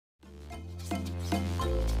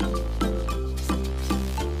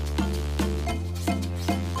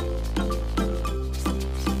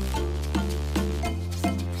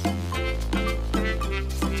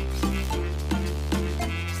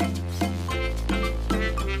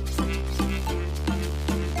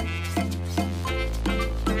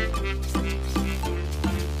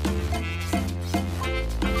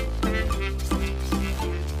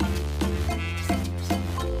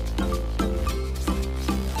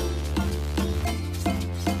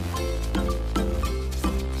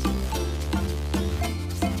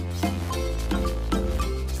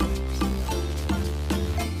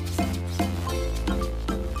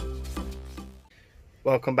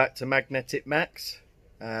Welcome back to Magnetic Max.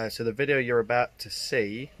 So the video you're about to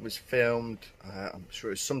see was filmed, I'm sure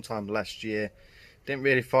it was sometime last year. Didn't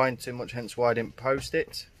really find too much, hence why I didn't post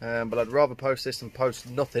it. But I'd rather post this than post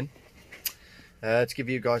nothing, to give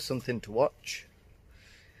you guys something to watch.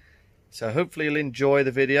 So hopefully you'll enjoy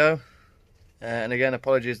the video. And again,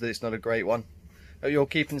 apologies that it's not a great one. Hope you're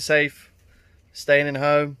keeping safe, staying in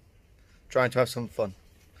home, trying to have some fun.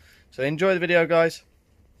 So enjoy the video, guys.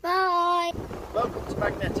 Bye. Welcome to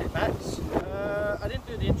Magnetic Max. I didn't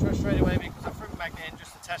do the intro straight away because I threw the magnet in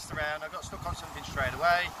just to test around. I got stuck on something straight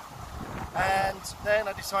away, and then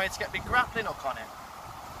I decided to get a big grappling hook on it.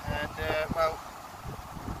 And well,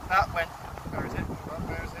 that went. Where is it?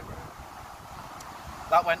 Where is it?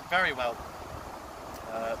 That went very well.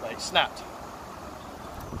 They snapped.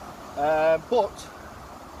 But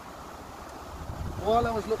while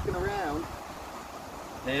I was looking around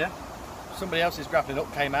here, somebody else's grappling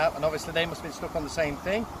hook came out, and obviously they must have been stuck on the same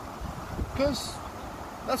thing, because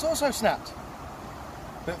that's also snapped.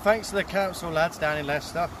 But thanks to the council lads down in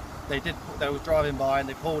Leicester, they was driving by and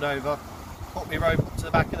they pulled over, put me rope up to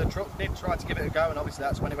the back of the truck, did try to give it a go, and obviously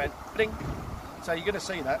that's when it went bling. So you're going to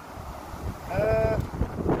see that.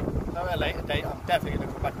 So at a later date, I'm definitely going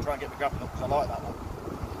to come back and try and get the grappling hook, because I like that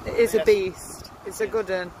one. It is a beast. It's a good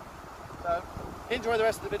one. So enjoy the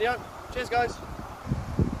rest of the video. Cheers, guys.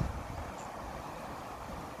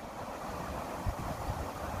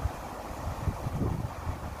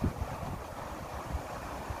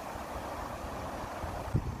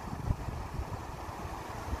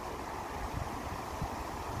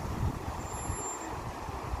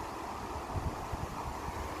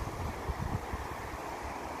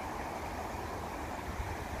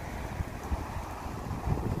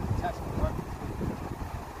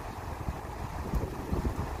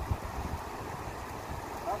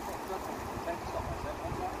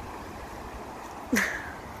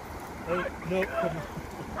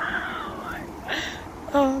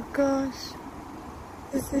 Oh gosh,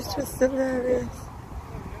 this is just hilarious.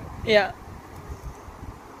 Yeah.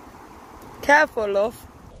 Careful, love.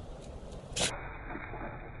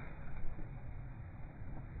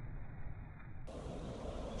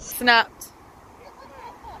 Snapped.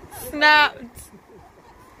 Snapped.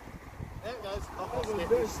 There it goes.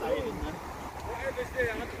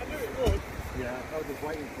 Yeah, I was just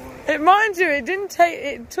waiting for it. It, mind you,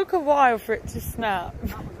 it took a while for it to snap.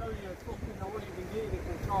 That was only a fucking, I wasn't even getting it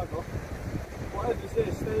for charger. Whatever's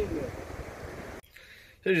there, stay in there.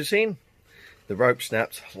 So as you've seen, the rope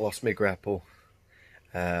snapped, lost my grapple.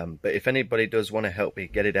 But if anybody does want to help me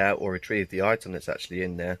get it out or retrieve the item that's actually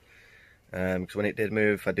in there, because when it did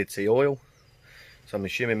move, I did see oil. So I'm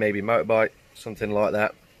assuming maybe motorbike, something like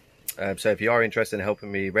that. So if you are interested in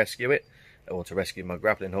helping me rescue it, or to rescue my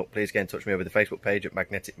grappling hook, please get in touch with me over the Facebook page at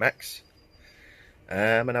Magnetic Max.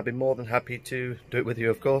 And I'll be more than happy to do it with you,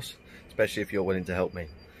 of course, especially if you're willing to help me.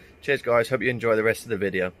 Cheers, guys. Hope you enjoy the rest of the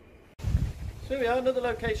video. So here we are, another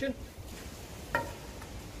location.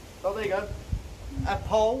 Oh, there you go. A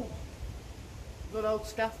pole. Good old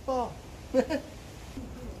scaff bar.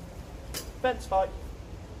 Bent spike.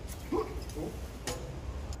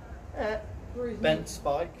 Bent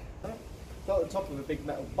spike. Got the top of a big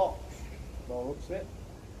metal box. More looks of it.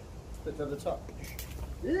 Split over the top.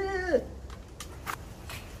 Yeah.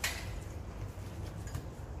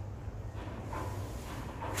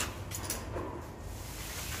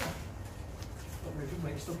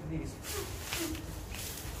 Make stuff in these.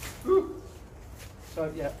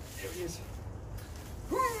 So yeah, here he is.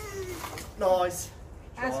 Nice.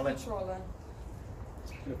 As for trolley.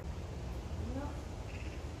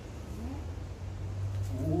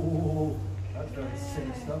 Ooh, that's very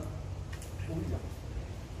sinister. Oh yeah.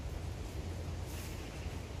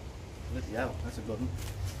 Bloody hell, that's a good one.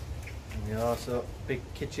 And the arse up, big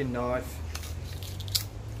kitchen knife.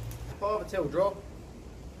 Part of a till drawer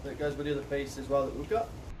that goes with the other piece as well that we've got.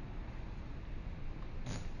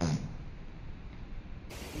 And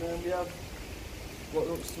then we have what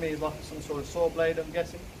looks to me like some sort of saw blade, I'm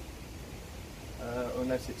guessing.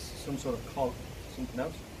 Unless it's some sort of cog, something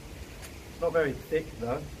else. It's not very thick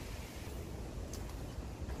though.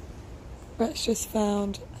 Brett's just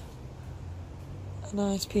found a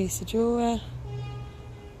nice piece of jewellery.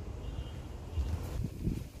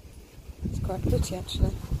 It's quite pretty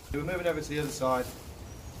actually. We're moving over to the other side.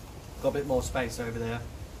 Got a bit more space over there.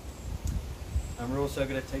 And we're also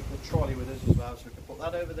going to take the trolley with us as well, so we can put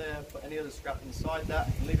that over there, put any other scrap inside that,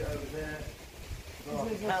 and leave it over there. Well,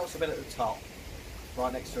 the house a bit at the top,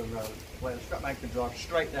 right next to a road, where the strap man can drive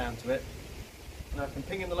straight down to it. And I can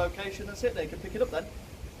ping him the location, that's it, they can pick it up then.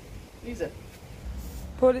 Easy.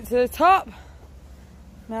 Put it to the top.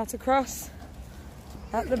 Now to cross.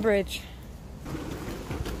 at the bridge.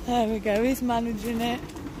 There we go, he's managing it.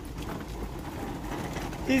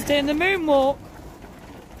 He's doing the moonwalk.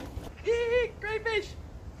 Great fish!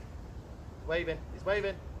 Waving, he's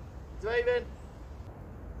waving, he's waving.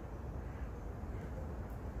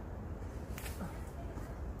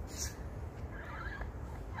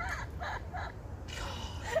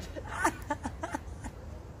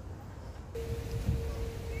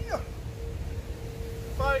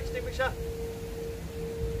 Fire extinguisher.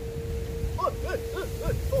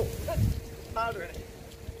 Oh, powder in it.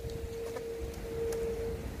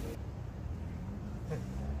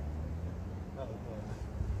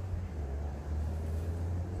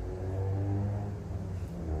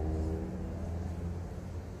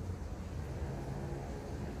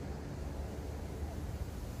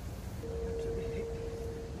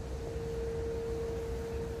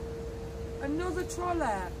 Another trolley.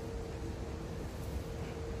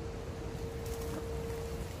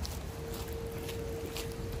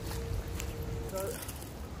 So,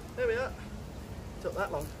 there we are. Took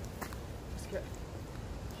that long. Let's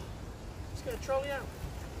get a trolley out.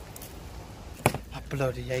 I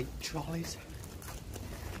bloody hate trolleys.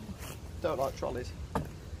 Don't like trolleys.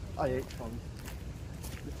 I hate trolleys.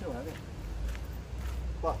 They're too heavy.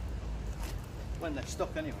 Well, when they're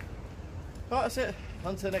stuck anyway. Right, that's it.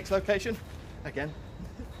 On to the next location. Again.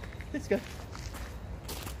 Let's go.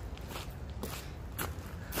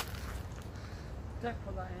 Don't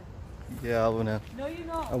put that in. Yeah, I will now. No, you're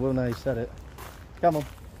not. I will now you said it. Come on.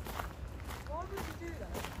 Why would you do that?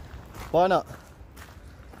 Why not?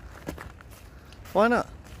 Why not?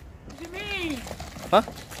 What do you mean? Huh?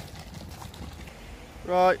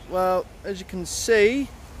 Right, well, as you can see,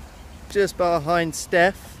 just behind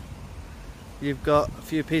Steph, you've got a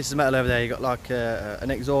few pieces of metal over there. You've got like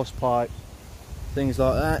an exhaust pipe, things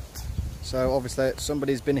like that. So obviously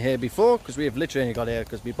somebody's been here before, because we have literally only got here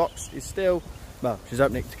because my box is still, well, she's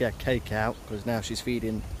opening it to get cake out because now she's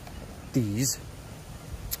feeding these.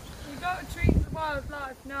 You've got to treat the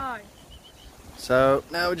wildlife nice. So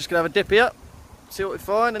now we're just going to have a dippy up, see what we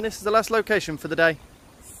find, and this is the last location for the day.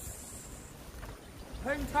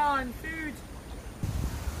 Home time, food.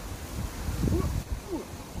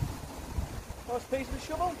 Nice piece of the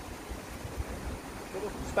shovel.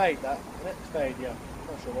 Spade that, isn't it? Spade, yeah.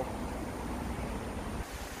 Not shovel.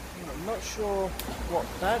 I'm not sure what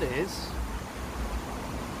that is.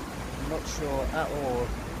 I'm not sure at all.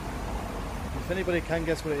 If anybody can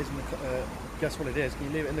guess what it is, can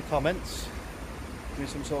you leave it in the comments? Give me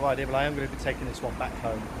some sort of idea, but I am going to be taking this one back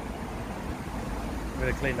home. I'm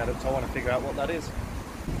going to clean that up, so I want to figure out what that is.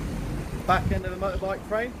 Back end of a motorbike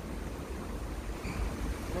frame.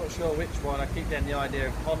 Not sure which one. I keep getting the idea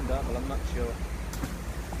of Honda, but I'm not sure.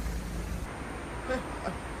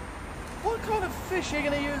 What kind of fish are you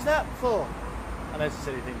going to use that for? I know it's a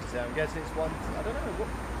silly thing to say. I'm guessing it's one. I don't know.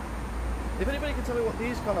 If anybody can tell me what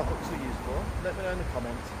these kind of hooks are used for, let me know in the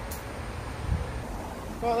comments.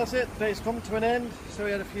 Right, that's it. Today's come to an end. So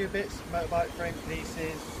we had a few bits, motorbike frame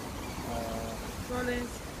pieces, Trolleys.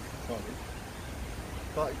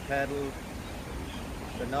 bike pedal,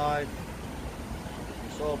 the knife,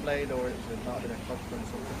 the saw blade, or it might have been a cockpit or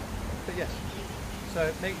something. But yes,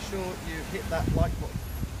 so make sure you hit that like button,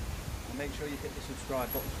 and make sure you hit the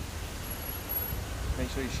subscribe button. Make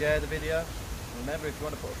sure you share the video. And remember, if you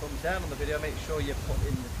want to put a thumbs down on the video, make sure you put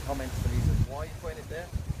in the comments the reason why you're putting it there.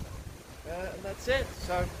 And that's it.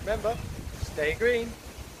 So remember, stay green.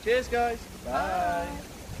 Cheers, guys. Bye.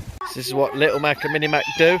 This is what Little Mac and Mini Mac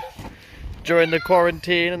do during the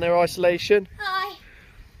quarantine and their isolation. Hi.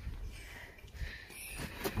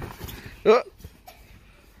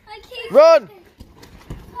 Run!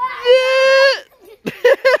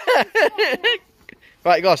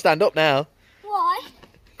 Right, you gotta stand up now. Why?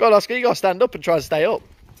 Go on, Oscar, you gotta stand up and try and stay up.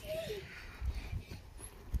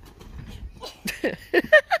 I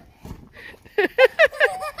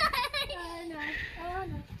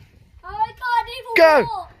can't even Go.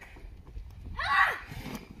 walk.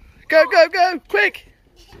 Go, go, go, quick!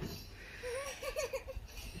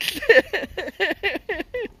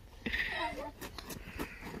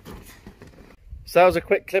 So that was a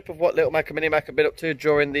quick clip of what Little Mac and Mini Mac have been up to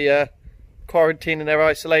during the quarantine and their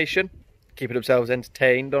isolation. Keeping themselves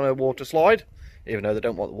entertained on a water slide, even though they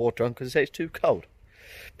don't want the water on because they say it's too cold.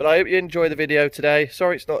 But I hope you enjoyed the video today.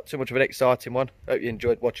 Sorry it's not too much of an exciting one. Hope you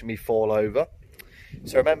enjoyed watching me fall over.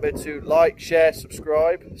 So remember to like, share,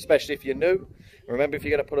 subscribe, especially if you're new. Remember, if you're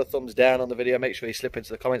going to put a thumbs down on the video, make sure you slip into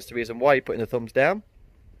the comments the reason why you're putting the thumbs down.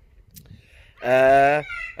 And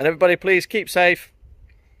everybody, please keep safe,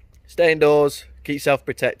 stay indoors, keep self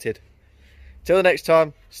protected. Till the next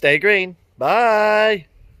time, stay green. Bye.